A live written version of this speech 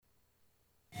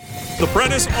The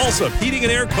Prentice Alsop Heating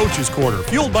and Air Coaches Corner,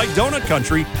 fueled by Donut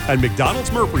Country and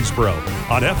McDonald's Murfreesboro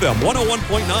on FM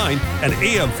 101.9 and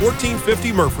AM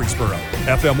 1450 Murfreesboro,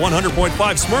 FM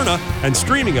 100.5 Smyrna, and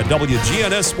streaming at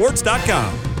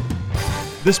WGNSSports.com.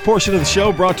 This portion of the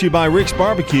show brought to you by Rick's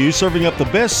Barbecue, serving up the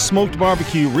best smoked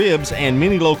barbecue ribs and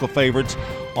many local favorites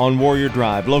on Warrior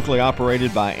Drive, locally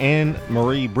operated by Anne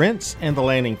Marie Brentz and the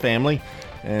Lanning family,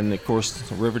 and of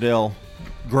course Riverdale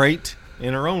great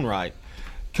in her own right.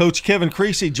 Coach Kevin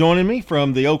Creasy joining me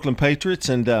from the Oakland Patriots,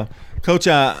 and Coach,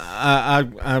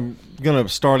 I'm going to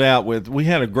start out with, we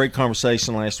had a great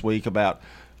conversation last week about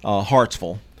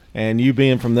Hartsville, and you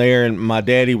being from there, and my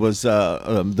daddy was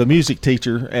the music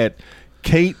teacher at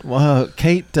Kate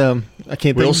Wilson.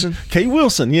 Kate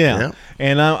Wilson, yeah.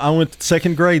 And I went to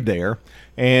second grade there,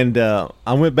 and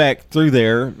I went back through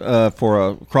there for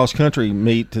a cross country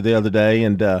meet the other day,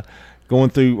 and going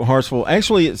through Hartsville.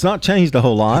 Actually, it's not changed a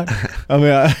whole lot. I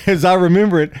mean, as I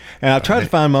remember it, and I tried to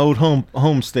find my old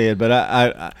homestead,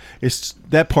 but it's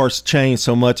that part's changed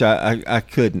so much I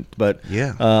couldn't. But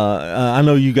yeah, I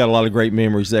know you got a lot of great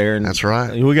memories there. And that's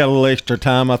right. We got a little extra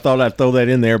time. I thought I'd throw that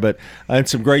in there, but I had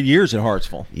some great years at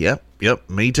Hartsville. Yep.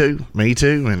 Me too.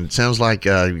 And it sounds like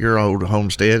your old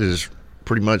homestead is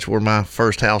pretty much where my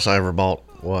first house I ever bought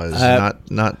was.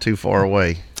 Not too far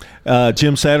away.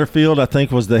 Jim Satterfield, I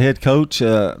think, was the head coach.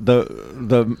 The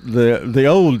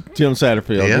old Jim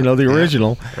Satterfield, the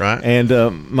original. Right.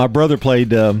 And my brother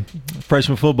played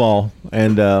freshman football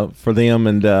and for them,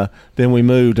 and then we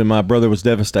moved, and my brother was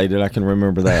devastated. I can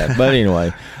remember that. But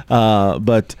anyway,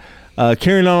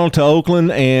 carrying on to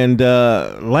Oakland, and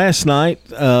last night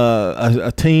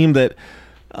a team that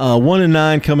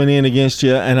 1-9 coming in against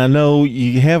you, and I know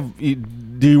you have.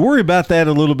 Do you worry about that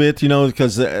a little bit,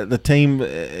 because the team,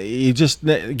 you just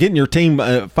getting your team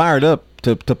fired up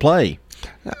to play?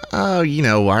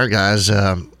 Our guys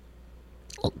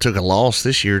took a loss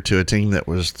this year to a team that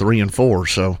was 3-4,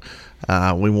 so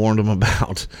we warned them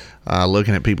about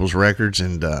looking at people's records,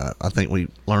 and I think we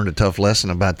learned a tough lesson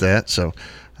about that. So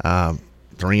 3-4,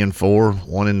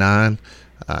 1-9,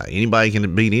 anybody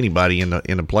can beat anybody in the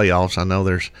playoffs. I know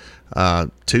there's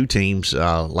two teams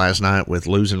last night with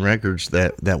losing records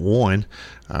that won.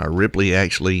 Ripley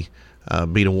actually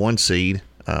beat a 1 seed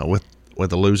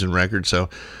with a losing record. So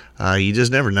you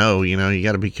just never know. You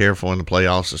got to be careful in the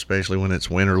playoffs, especially when it's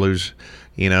win or lose.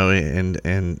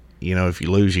 And if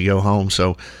you lose, you go home.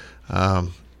 So I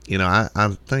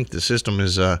think the system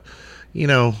is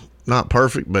not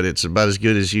perfect, but it's about as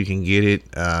good as you can get it.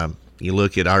 You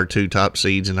look at our 2 top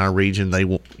seeds in our region;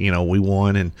 we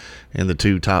won, and the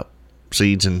 2 top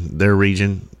seeds in their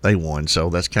region, they won. So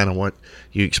that's kind of what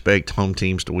you expect home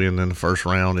teams to win in the first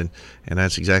round, and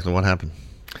that's exactly what happened.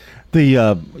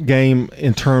 The game,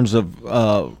 in terms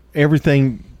of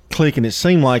everything clicking, it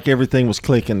seemed like everything was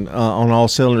clicking on all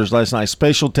cylinders last night.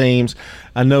 Special teams,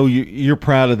 I know you're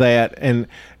proud of that, and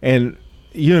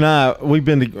you and I, we've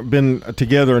been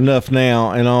together enough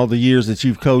now, in all the years that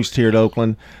you've coached here at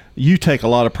Oakland. You take a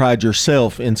lot of pride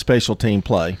yourself in special team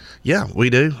play. Yeah, we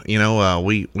do.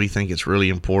 We think it's really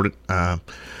important.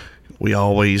 We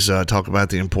always talk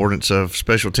about the importance of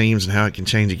special teams and how it can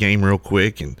change a game real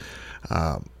quick. And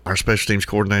our special teams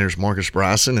coordinator is Marcus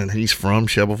Bryson, and he's from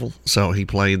Shelbyville, so he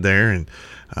played there, and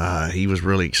he was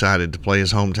really excited to play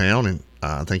his hometown. And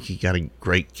I think he got a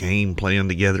great game playing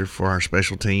together for our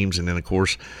special teams. And then, of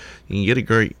course, you can get a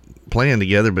great plan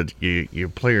together, but your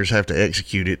players have to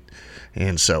execute it.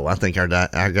 And so I think our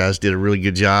guys did a really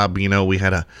good job. We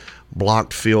had a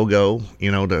blocked field goal,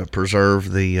 to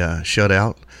preserve the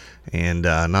shutout. And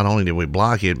not only did we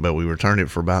block it, but we returned it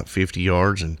for about 50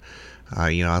 yards. And,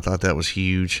 I thought that was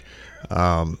huge.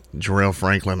 Jarrell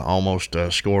Franklin almost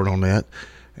scored on that.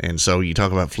 And so you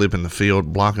talk about flipping the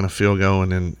field, blocking a field goal,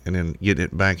 and then getting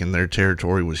it back in their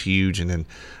territory was huge. And then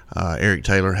Eric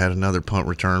Taylor had another punt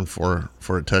return for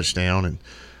a touchdown. And,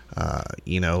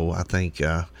 I think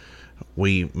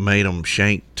we made them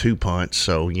shank 2 punts.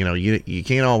 So, you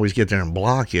can't always get there and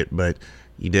block it, but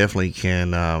you definitely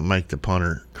can make the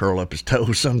punter curl up his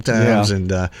toes sometimes. Yeah. And,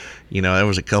 there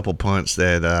was a couple punts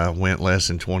that went less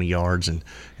than 20 yards and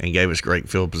gave us great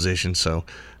field position. So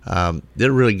did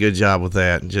a really good job with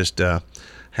that, and just had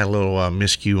a little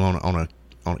miscue on a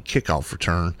kickoff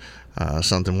return,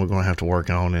 something we're going to have to work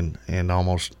on, and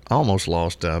almost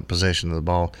lost possession of the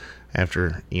ball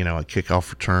after, a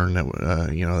kickoff return that,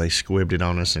 they squibbed it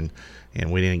on us, and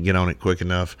we didn't get on it quick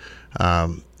enough.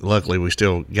 Luckily, we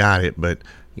still got it, but,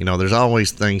 there's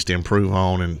always things to improve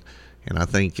on, and I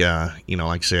think, like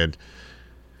I said,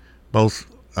 both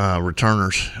punt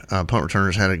returners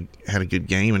had a good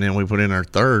game, and then we put in our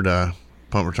third punt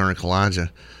returner, Kalijah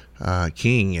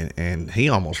King, and he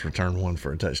almost returned one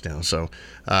for a touchdown. So,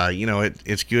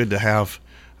 it's good to have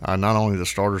not only the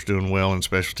starters doing well in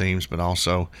special teams, but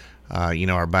also,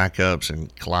 our backups,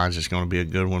 and Clyde's is going to be a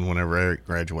good one whenever Eric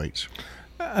graduates.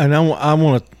 And I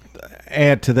want to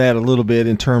add to that a little bit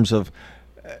in terms of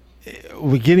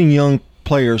we're getting young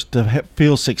players to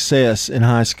feel success in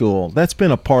high school. That's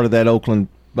been a part of that Oakland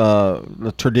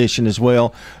tradition as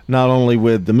well, not only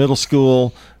with the middle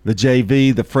school, the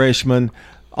JV, the freshmen,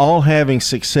 all having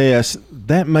success.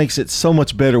 That makes it so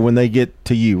much better when they get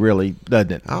to you, really,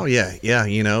 doesn't it? Oh, yeah.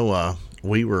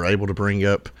 We were able to bring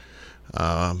up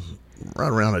right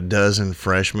around a dozen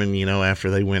freshmen,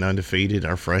 after they went undefeated.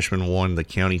 Our freshmen won the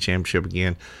county championship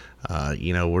again.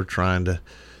 We're trying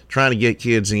to get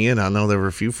kids in. I know there were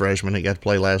a few freshmen that got to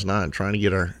play last night. Trying to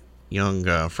get our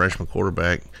young freshman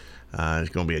quarterback. It's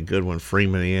going to be a good one,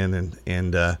 Freeman, in,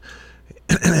 and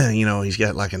he's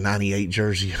got like a 98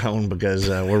 jersey on because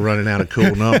we're running out of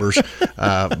cool numbers.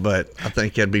 But I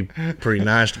think that'd be pretty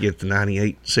nice to get the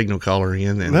 98 signal caller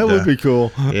in. And, that would be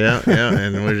cool. Yeah,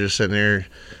 and we're just sitting there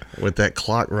with that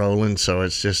clock rolling, so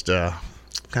it's just kind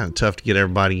of tough to get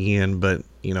everybody in. But,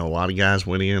 a lot of guys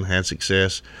went in, had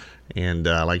success. And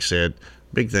like I said,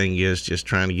 big thing is just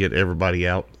trying to get everybody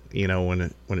out,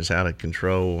 when it's out of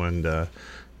control, and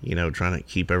trying to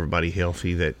keep everybody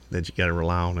healthy that you got to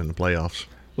rely on in the playoffs.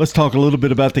 Let's talk a little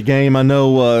bit about the game. I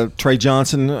know Trey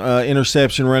Johnson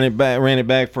interception, ran it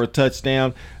back for a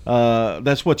touchdown.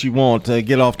 That's what you want to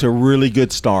get off to a really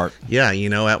good start. Yeah,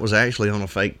 that was actually on a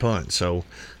fake punt. So,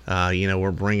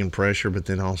 we're bringing pressure, but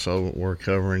then also we're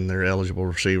covering their eligible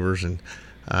receivers, and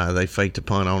they faked a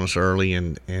punt on us early,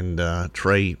 and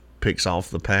Trey picks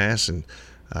off the pass and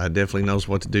definitely knows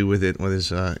what to do with it with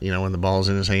his, when the ball's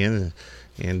in his hand.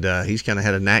 And he's kind of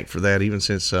had a knack for that even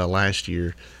since last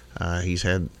year. He's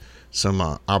had some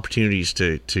opportunities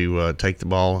to take the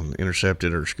ball and intercept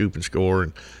it or scoop and score.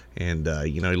 And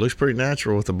he looks pretty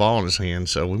natural with the ball in his hand.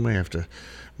 So we may have to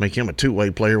make him a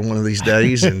two-way player one of these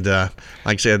days. And like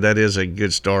I said, that is a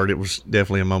good start. It was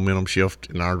definitely a momentum shift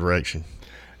in our direction.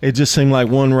 It just seemed like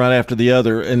one right after the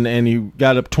other, and you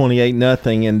got up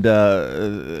 28-0,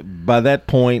 and by that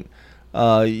point,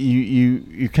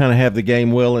 you kind of have the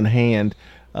game well in hand.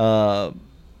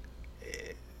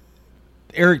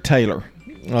 Eric Taylor,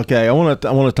 okay, I want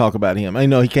to talk about him. I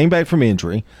know he came back from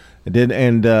injury,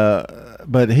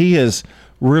 but he has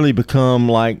really become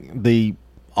like the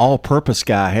all-purpose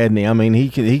guy, hadn't he? I mean, he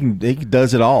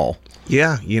does it all.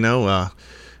 Yeah,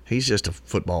 he's just a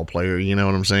football player. You know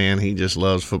what I'm saying? He just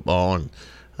loves football and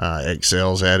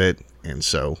excels at it. And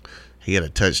so he had a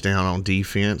touchdown on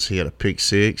defense. He had a pick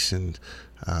six and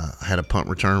had a punt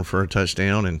return for a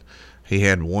touchdown. And he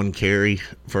had one carry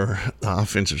for the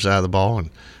offensive side of the ball, and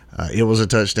it was a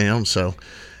touchdown. So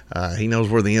he knows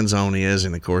where the end zone is,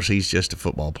 and, of course, he's just a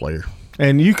football player.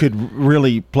 And you could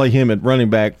really play him at running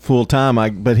back full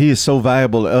time, but he is so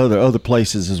valuable at other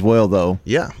places as well, though.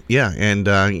 Yeah, and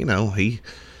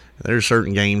there's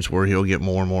certain games where he'll get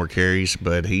more and more carries,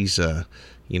 but he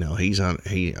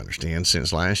understands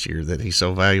since last year that he's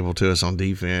so valuable to us on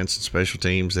defense and special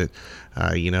teams that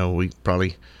we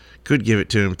probably could give it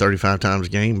to him 35 times a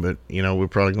game, but we're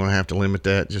probably going to have to limit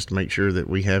that just to make sure that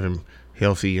we have him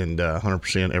healthy and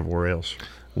 100% everywhere else.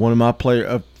 One of my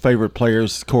favorite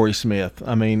players, Corey Smith.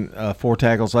 I mean, 4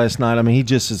 tackles last night. I mean, he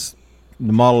just is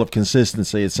the model of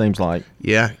consistency, it seems like.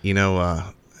 Yeah,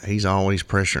 he's always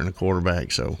pressuring the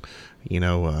quarterback. So,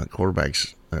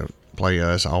 quarterbacks play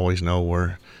us always know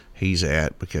where he's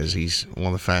at because he's one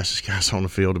of the fastest guys on the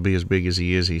field to be as big as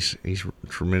he is. He's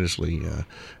tremendously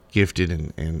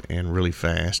gifted and really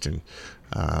fast and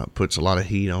puts a lot of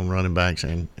heat on running backs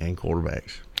and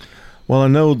quarterbacks. Well, I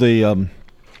know the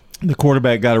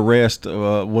quarterback got a rest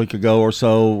a week ago or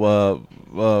so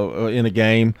in a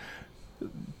game.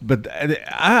 But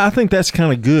I think that's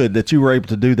kind of good that you were able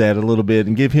to do that a little bit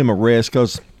and give him a rest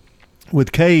because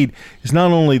with Cade, it's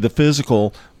not only the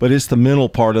physical, but it's the mental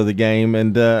part of the game.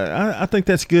 And I think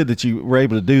that's good that you were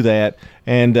able to do that.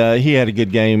 And he had a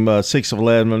good game, 6 of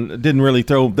 11. Didn't really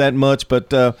throw that much,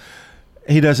 but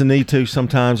he doesn't need to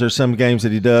sometimes. There's some games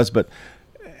that he does, but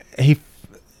he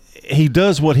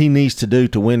does what he needs to do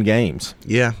to win games.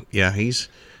 Yeah, he's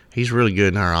really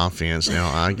good in our offense. Now,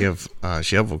 I give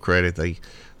Shelville credit.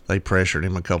 They pressured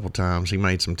him a couple times. He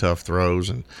made some tough throws,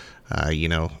 and he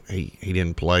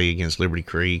didn't play against Liberty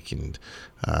Creek and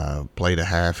played a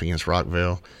half against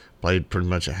Rockville. Played pretty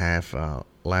much a half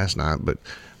last night, but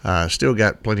still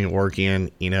got plenty of work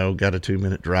in. Got a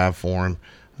 2-minute drive for him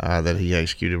that he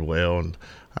executed well, and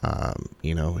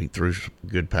he threw some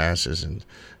good passes. And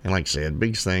like I said,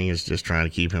 biggest thing is just trying to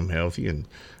keep him healthy and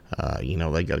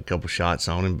They got a couple shots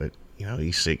on him, but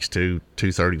he's 6'2",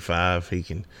 235. He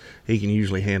can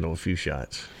usually handle a few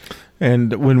shots.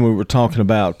 And when we were talking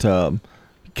about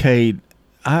Cade,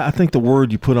 I think the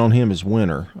word you put on him is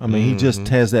winner. I mean, he just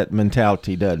has that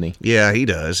mentality, doesn't he? Yeah, he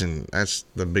does, and that's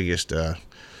the biggest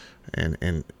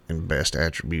and best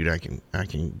attribute I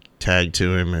can tag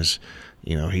to him is,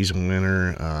 he's a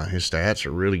winner. His stats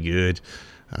are really good.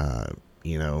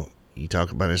 You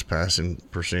talk about his passing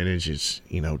percentage. It's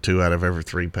 2 out of every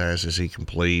 3 passes he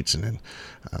completes, and then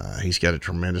he's got a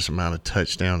tremendous amount of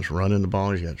touchdowns running the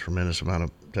ball. He's got a tremendous amount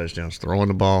of touchdowns throwing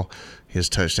the ball. His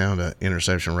touchdown to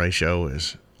interception ratio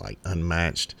is like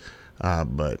unmatched,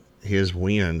 but his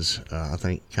wins, I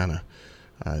think, kind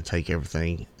of take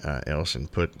everything else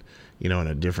and put in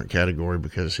a different category,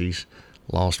 because he's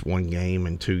lost 1 game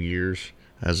in 2 years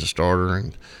as a starter,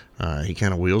 and he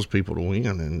kind of wheels people to win,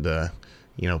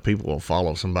 and people will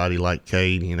follow somebody like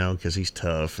Cade, because he's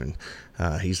tough, and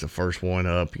he's the first one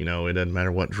up. It doesn't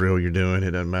matter what drill you're doing.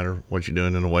 It doesn't matter what you're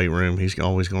doing in the weight room. He's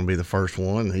always going to be the first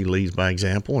one. He leads by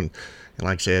example, and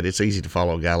like I said, it's easy to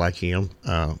follow a guy like him.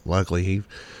 Luckily,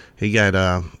 he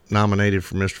got nominated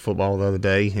for Mr. Football the other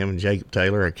day, him and Jacob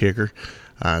Taylor, a kicker.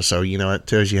 So, it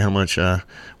tells you how much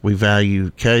we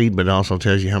value Cade, but it also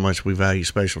tells you how much we value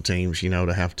special teams.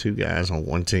 To have 2 guys on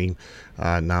one team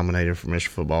nominated for Mr.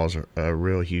 Football is a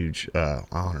real huge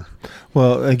honor.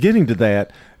 Well, getting to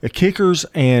that, kickers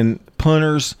and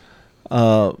punters,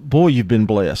 boy, you've been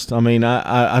blessed. I mean,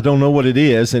 I don't know what it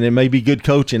is, and it may be good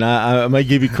coaching. I may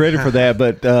give you credit for that,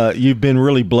 but you've been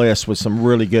really blessed with some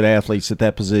really good athletes at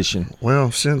that position.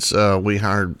 Well, since we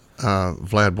hired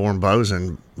Vlad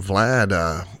Bornbozen,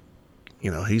 Vlad,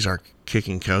 he's our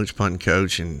kicking coach, punting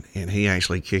coach, and he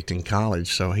actually kicked in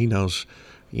college, so he knows,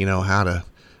 how to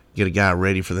get a guy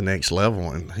ready for the next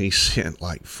level. And he sent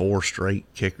like 4 straight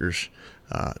kickers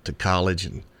to college,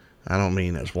 and I don't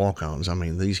mean as walk-ons. I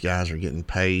mean, these guys are getting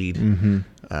paid.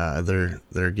 They're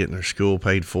getting their school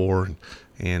paid for,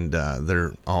 and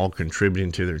they're all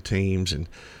contributing to their teams,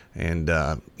 and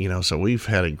so we've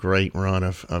had a great run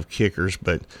of kickers,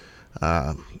 but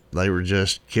they were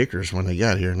just kickers when they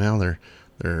got here. Now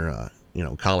they're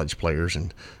college players,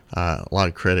 and a lot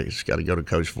of credit's got to go to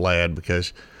Coach Vlad,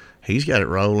 because he's got it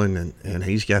rolling, and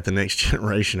he's got the next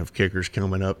generation of kickers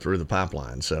coming up through the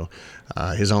pipeline. So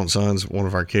his own son's one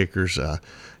of our kickers.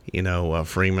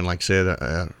 Freeman, like I said,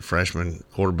 a freshman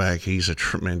quarterback, he's a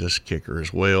tremendous kicker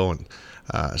as well. And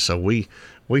so we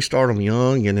start them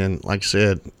young, and then, like I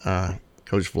said,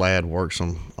 Coach Vlad works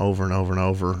them over and over and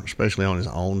over, especially on his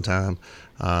own time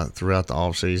throughout the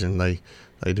offseason.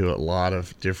 They do a lot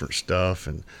of different stuff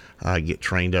and get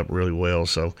trained up really well.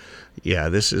 So, yeah,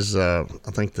 this is, I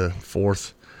think, the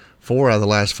 4 out of the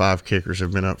last 5 kickers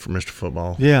have been up for Mr.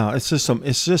 Football. Yeah, it's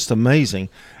just amazing.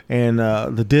 And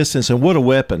the distance, and what a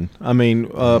weapon. I mean,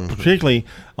 particularly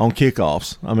on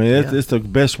kickoffs. I mean, it's the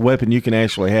best weapon you can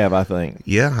actually have, I think.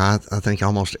 Yeah, I think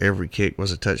almost every kick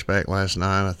was a touchback last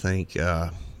night. I think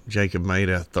Jacob made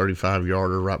a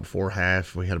 35-yarder right before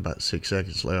half. We had about 6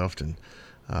 seconds left, and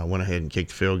went ahead and kicked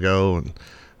the field goal. And,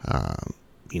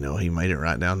 he made it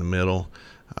right down the middle.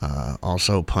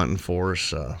 Also punting for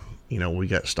us. We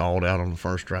got stalled out on the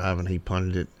first drive, and he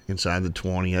punted it inside the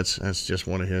 20. That's just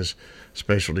one of his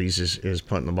specialties is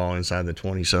punting the ball inside the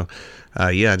 20. So,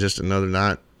 just another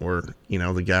night where,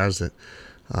 the guys that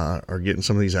are getting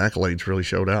some of these accolades really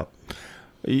showed out.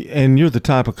 And you're the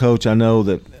type of coach, I know,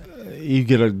 that you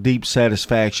get a deep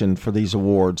satisfaction for these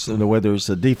awards, whether it's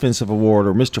a defensive award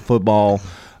or Mr. Football.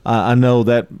 I know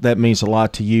that means a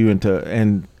lot to you, and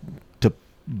to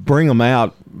bring them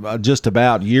out just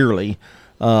about yearly.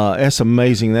 That's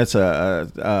amazing. That's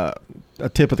a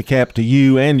tip of the cap to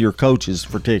you and your coaches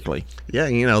particularly. Yeah,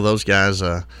 those guys,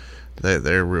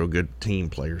 they're real good team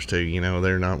players too.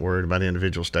 They're not worried about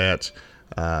individual stats.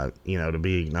 To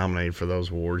be nominated for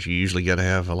those awards, you usually got to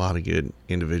have a lot of good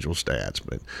individual stats.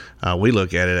 But we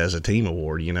look at it as a team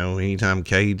award. Anytime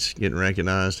Cade's getting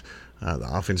recognized, the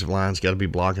offensive line's got to be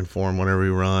blocking for him whenever he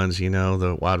runs.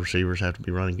 The wide receivers have to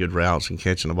be running good routes and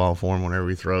catching the ball for him whenever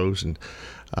he throws, and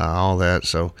all that.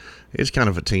 So it's kind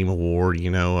of a team award.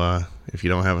 If you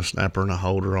don't have a snapper and a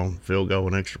holder on field goal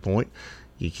and extra point,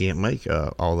 you can't make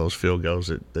all those field goals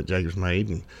that Jacob's made.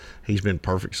 And he's been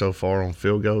perfect so far on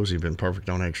field goals. He's been perfect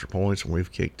on extra points, and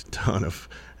we've kicked a ton of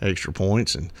extra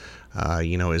points. And,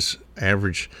 his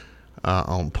average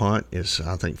on punt is,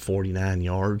 I think, 49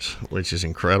 yards, which is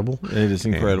incredible. It is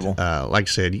incredible. And, like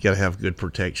I said, you got to have good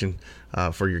protection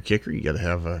for your kicker. You got to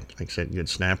have, like I said, good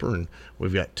snapper, and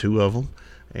we've got 2 of them.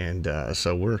 And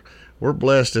so we're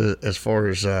blessed as far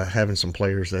as having some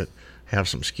players that have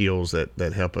some skills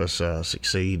that help us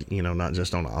succeed, not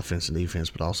just on offense and defense,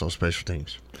 but also special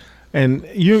teams. And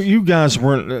you guys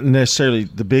weren't necessarily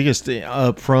the biggest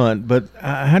up front, but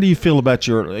how do you feel about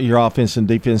your offense and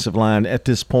defensive line at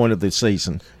this point of the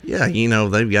season? Yeah,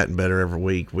 they've gotten better every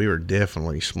week. We were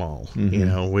definitely small.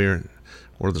 Mm-hmm.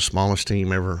 We're the smallest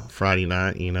team ever Friday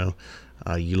night.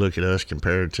 You look at us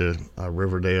compared to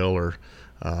Riverdale or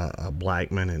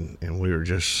Blackman, and we were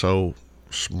just so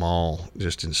small,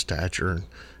 just in stature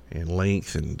and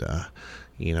length, and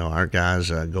our guys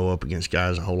go up against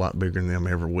guys a whole lot bigger than them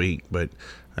every week, but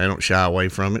they don't shy away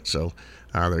from it, so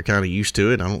they're kind of used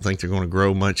to it. I don't think they're going to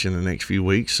grow much in the next few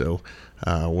weeks, so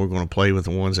we're going to play with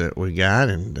the ones that we got,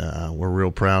 and we're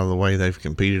real proud of the way they've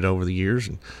competed over the years.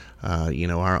 And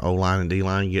our O-line and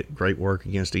D-line get great work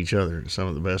against each other. Some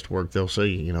of the best work they'll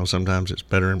see. Sometimes it's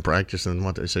better in practice than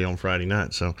what they see on Friday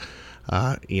night. So,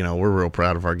 we're real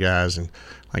proud of our guys. And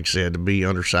like I said, to be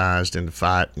undersized and to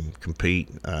fight and compete,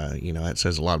 that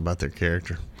says a lot about their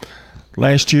character.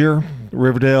 Last year,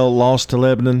 Riverdale lost to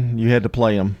Lebanon. You had to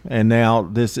play them. And now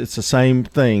it's the same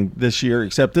thing this year,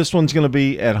 except this one's going to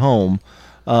be at home.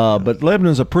 But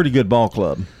Lebanon's a pretty good ball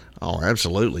club. Oh,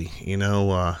 absolutely.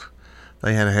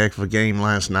 They had a heck of a game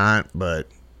last night, but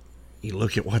you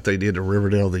look at what they did to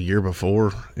Riverdale the year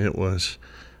before, it was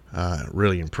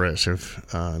really impressive,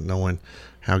 knowing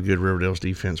how good Riverdale's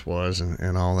defense was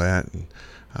and all that.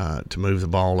 And to move the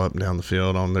ball up and down the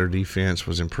field on their defense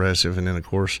was impressive. And then, of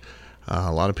course,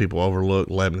 a lot of people overlook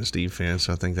Lebanon's defense.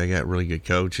 I think they got really good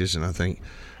coaches, and I think,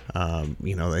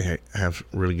 they have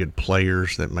really good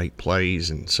players that make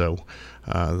plays. And so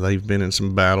they've been in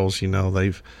some battles.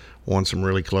 They've won some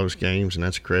really close games, and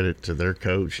that's a credit to their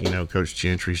coach. Coach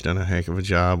Gentry's done a heck of a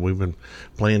job. We've been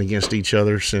playing against each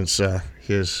other since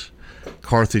his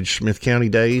Carthage Smith County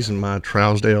days and my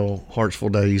Trousdale Hartsville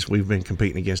days. We've been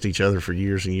competing against each other for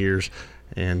years and years,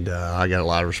 and I got a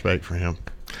lot of respect for him.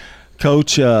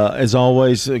 Coach, as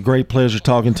always, a great pleasure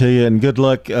talking to you, and good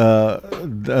luck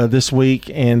this week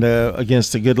and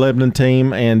against a good Lebanon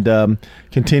team, and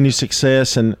continued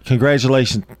success, and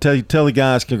congratulations. Tell the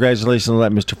guys congratulations on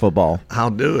that, Mr. Football. I'll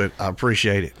do it. I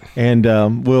appreciate it.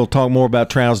 And we'll talk more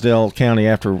about Trousdale County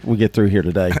after we get through here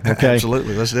today. Okay?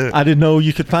 Absolutely. Let's do it. I didn't know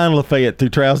you could find Lafayette through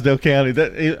Trousdale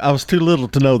County. I was too little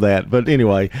to know that. But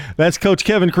anyway, that's Coach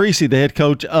Kevin Creasy, the head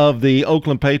coach of the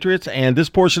Oakland Patriots, and this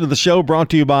portion of the show brought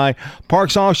to you by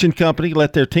Parks Auction Company.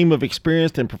 Let their team of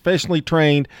experienced and professionally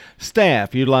trained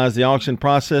staff utilize the auction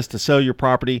process to sell your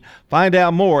property. Find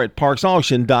out more at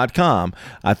parksauction.com.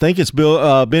 I think it's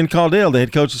Ben Caudill, the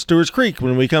head coach of Stewart's Creek,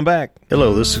 when we come back.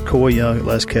 Hello, this is Coy Young at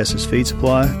Las Casas Feed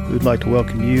Supply. We'd like to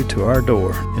welcome you to our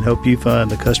door and hope you find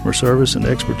the customer service and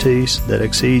expertise that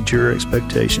exceeds your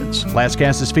expectations. Las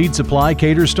Casas Feed Supply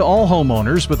caters to all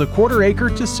homeowners with a quarter acre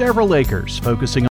to several acres, focusing